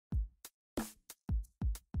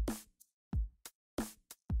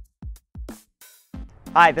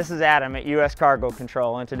Hi, this is Adam at US Cargo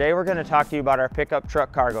Control, and today we're going to talk to you about our pickup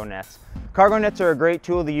truck cargo nets. Cargo nets are a great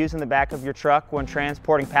tool to use in the back of your truck when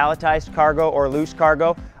transporting palletized cargo or loose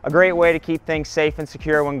cargo, a great way to keep things safe and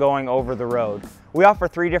secure when going over the road. We offer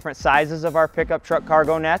 3 different sizes of our pickup truck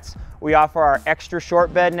cargo nets. We offer our extra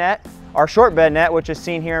short bed net, our short bed net, which is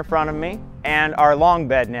seen here in front of me, and our long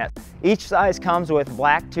bed net. Each size comes with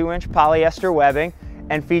black 2-inch polyester webbing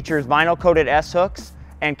and features vinyl coated S-hooks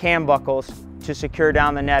and cam buckles to secure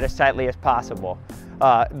down the net as tightly as possible.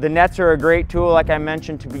 The nets are a great tool, like I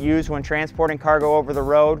mentioned, to be used when transporting cargo over the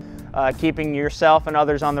road, keeping yourself and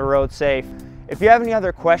others on the road safe. If you have any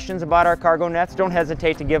other questions about our cargo nets, don't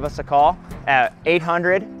hesitate to give us a call at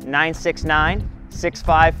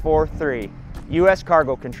 800-969-6543. US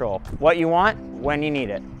Cargo Control. What you want, when you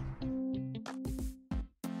need it.